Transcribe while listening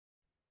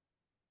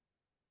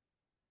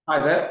Hi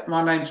there,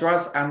 my name's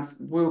Raz, and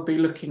we'll be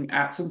looking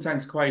at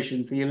simultaneous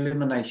equations, the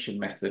elimination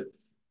method.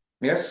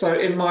 Yes, so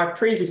in my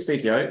previous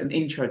video, an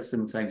intro to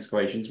simultaneous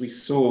equations, we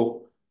saw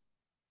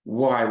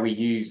why we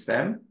use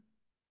them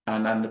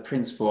and the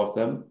principle of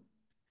them.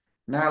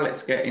 Now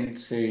let's get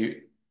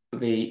into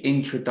the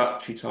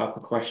introductory type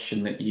of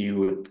question that you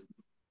would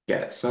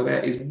get. So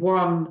there is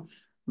one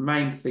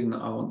main thing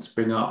that I want to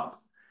bring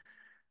up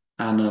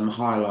and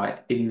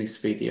highlight in this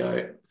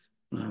video,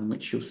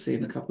 which you'll see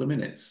in a couple of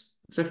minutes.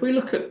 So if we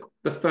look at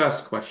the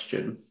first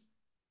question,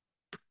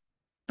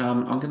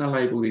 I'm going to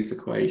label these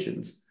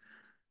equations.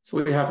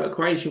 So we have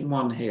equation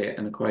one here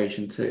and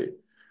equation two.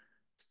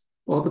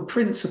 Well, the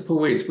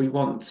principle is we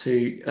want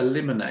to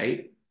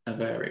eliminate a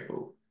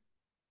variable.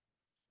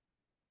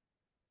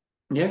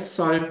 Yes,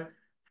 so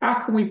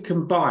how can we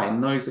combine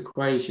those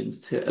equations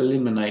to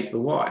eliminate the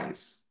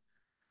y's?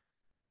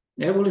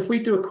 Yeah, well, if we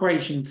do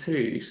equation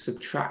two,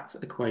 subtract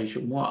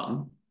equation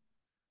one,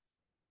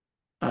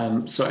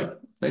 sorry,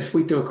 if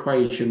we do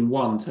equation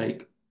one,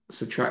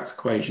 subtract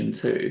equation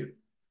two,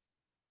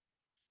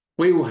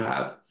 we will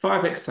have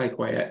 5x take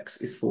away x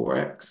is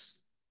 4x.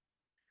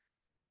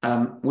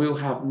 We'll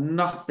have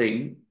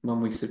nothing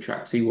when we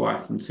subtract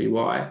 2y from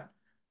 2y,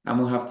 and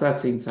we'll have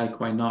 13 take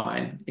away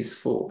 9 is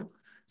 4.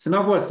 So in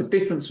other words, the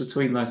difference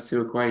between those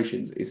two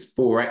equations is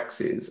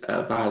 4x's at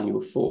a value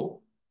of 4,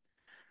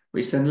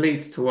 which then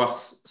leads to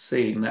us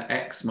seeing that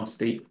x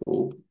must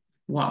equal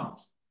 1.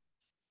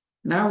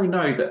 Now we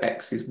know that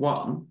x is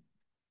 1,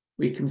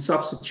 we can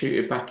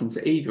substitute it back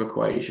into either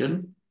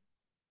equation,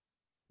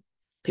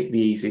 pick the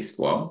easiest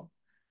one,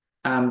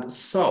 and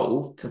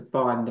solve to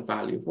find the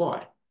value of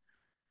y.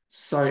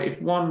 So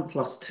if 1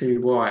 plus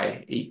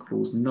 2y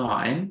equals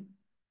 9,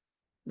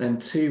 then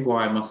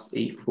 2y must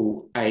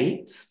equal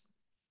 8.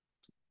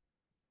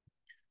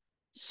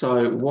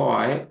 So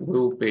y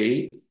will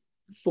be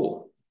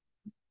 4.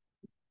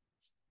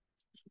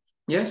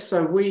 Yes,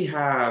 so we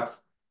have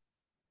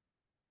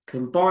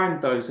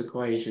combined those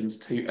equations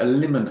to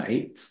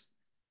eliminate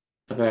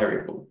a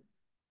variable.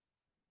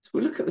 So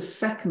we look at the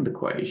second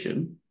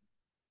equation.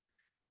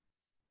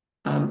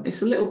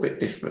 It's a little bit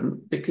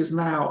different because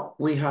now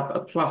we have a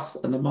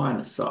plus and a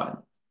minus sign.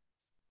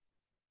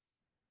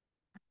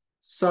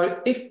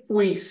 So if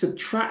we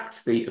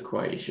subtract the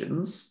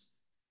equations,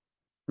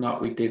 like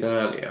we did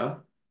earlier,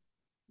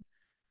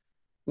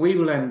 we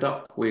will end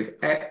up with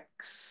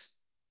x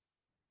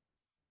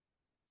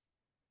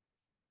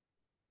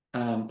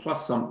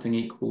plus something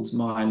equals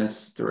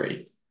minus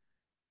 3.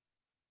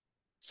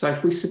 So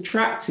if we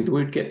subtracted,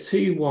 we'd get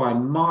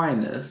 2y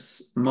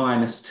minus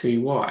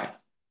 2y.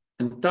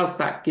 And does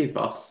that give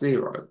us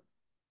 0?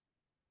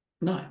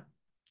 No,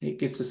 it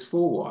gives us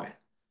 4y.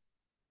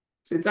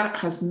 So that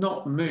has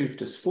not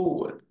moved us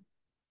forward.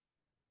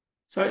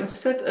 So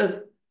instead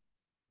of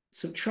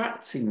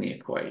subtracting the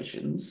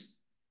equations,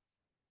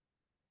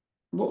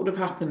 what would have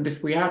happened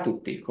if we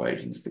added the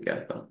equations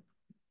together?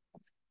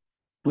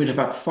 We'd have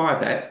had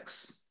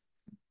 5x.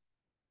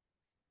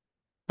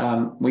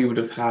 We would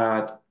have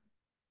had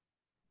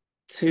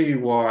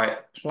 2y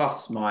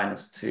plus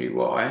minus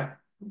 2y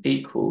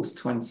equals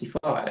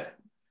 25.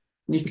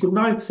 And you can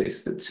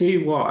notice that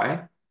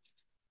 2y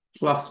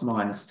plus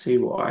minus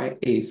 2y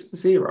is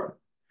 0.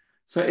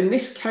 So in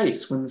this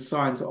case, when the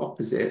signs are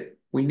opposite,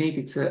 we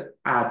needed to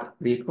add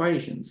the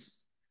equations.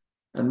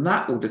 And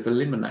that would have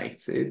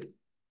eliminated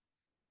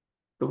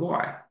the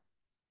y,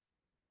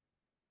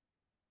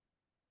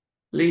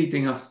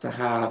 leading us to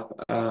have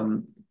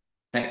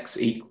x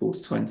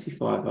equals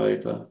 25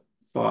 over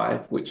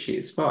 5, which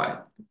is 5.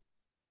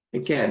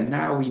 Again,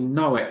 now we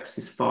know x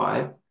is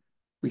 5.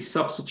 We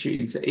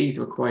substitute into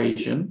either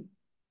equation.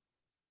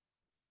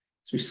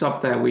 So we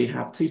sub there, we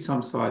have 2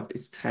 times 5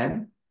 is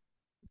 10,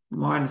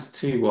 minus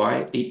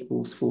 2y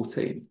equals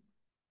 14.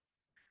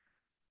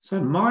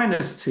 So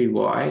minus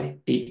 2y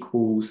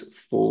equals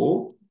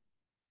 4.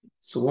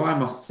 So y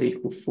must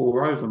equal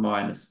 4 over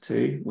minus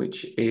 2,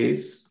 which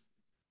is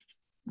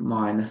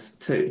minus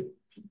 2.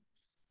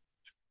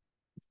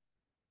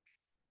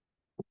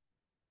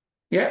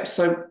 Yep,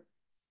 so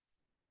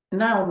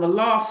now on the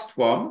last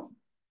one,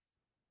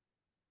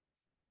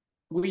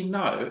 we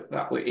know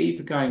that we're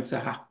either going to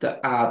have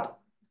to add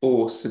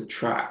or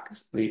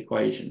subtract the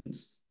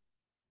equations.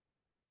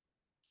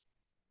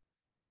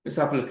 Let's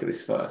have a look at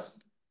this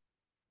first.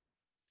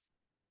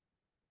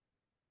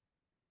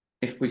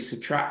 If we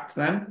subtract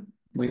them,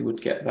 we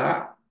would get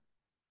that.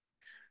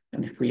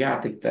 And if we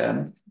added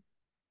them,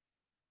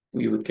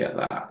 we would get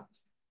that.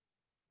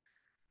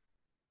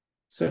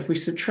 So if we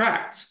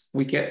subtract,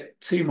 we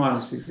get two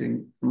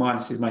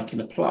minuses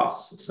making a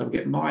plus. So we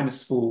get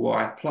minus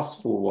 4y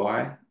plus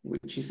 4y,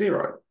 which is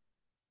 0. If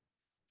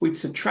we'd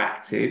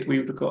subtracted, we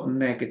would have got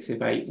negative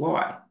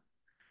 8y.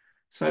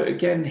 So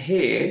again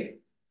here,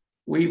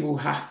 we will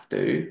have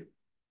to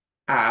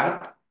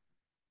add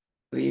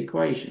the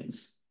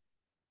equations.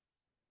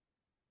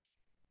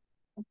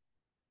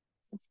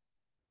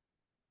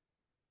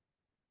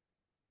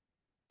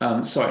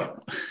 Sorry,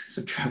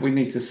 we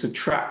need to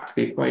subtract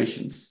the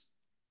equations.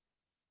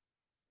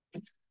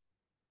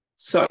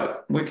 So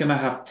we're going to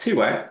have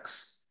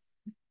 2x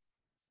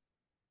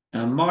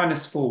and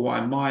minus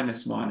 4y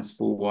minus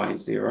 4y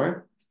is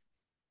 0.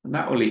 And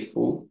that will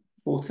equal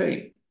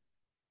 14,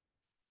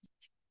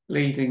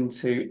 leading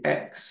to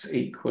x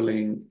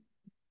equaling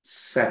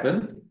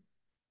 7.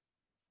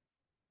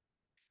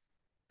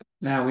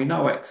 Now we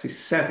know x is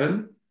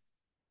 7.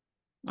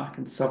 I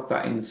can sub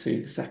that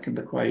into the second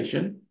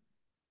equation.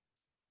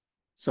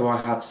 So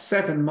I have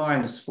 7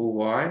 minus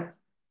 4y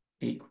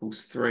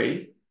equals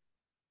 3.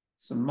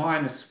 So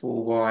minus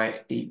 4y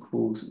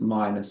equals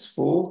minus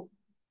 4.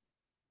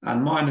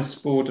 And minus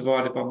 4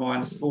 divided by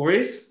minus 4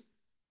 is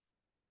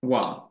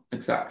 1.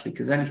 Exactly,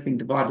 because anything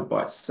divided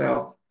by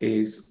itself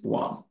is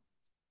 1.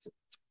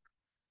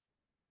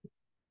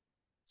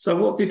 So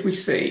what did we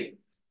see?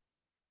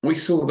 We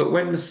saw that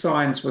when the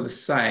signs were the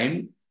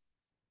same,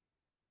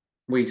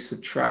 we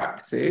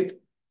subtracted.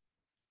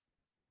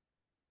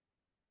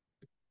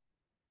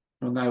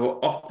 When they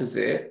were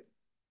opposite,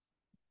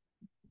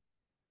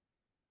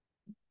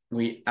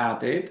 we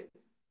added.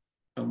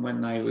 And when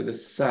they were the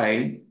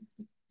same,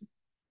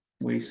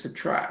 we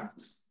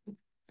subtract.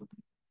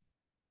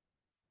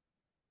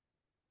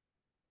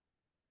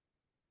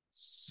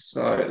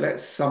 So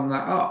let's sum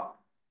that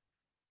up.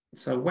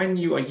 So when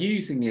you are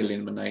using the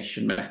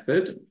elimination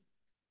method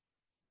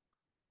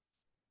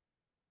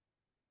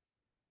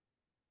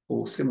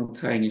for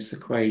simultaneous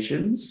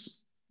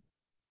equations,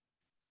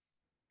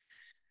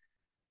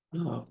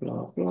 blah,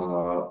 blah,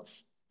 blah,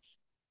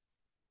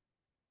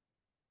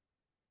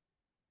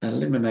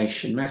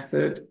 elimination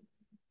method,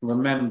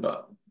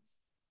 remember,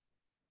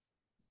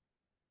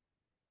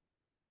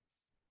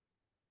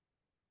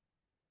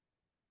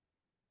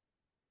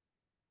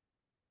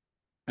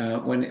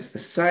 when it's the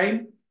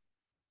same,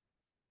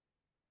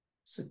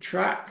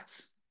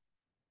 subtract.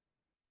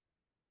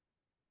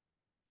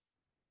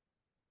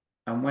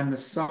 And when the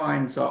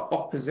signs are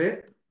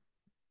opposite,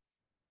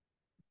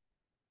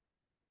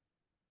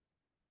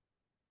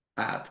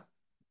 add.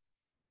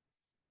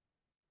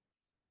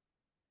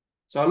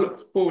 So I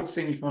look forward to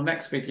seeing you for our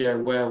next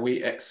video where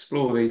we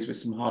explore these with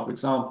some harder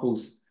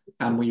examples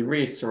and we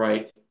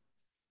reiterate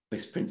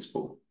this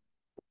principle.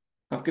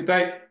 Have a good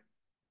day.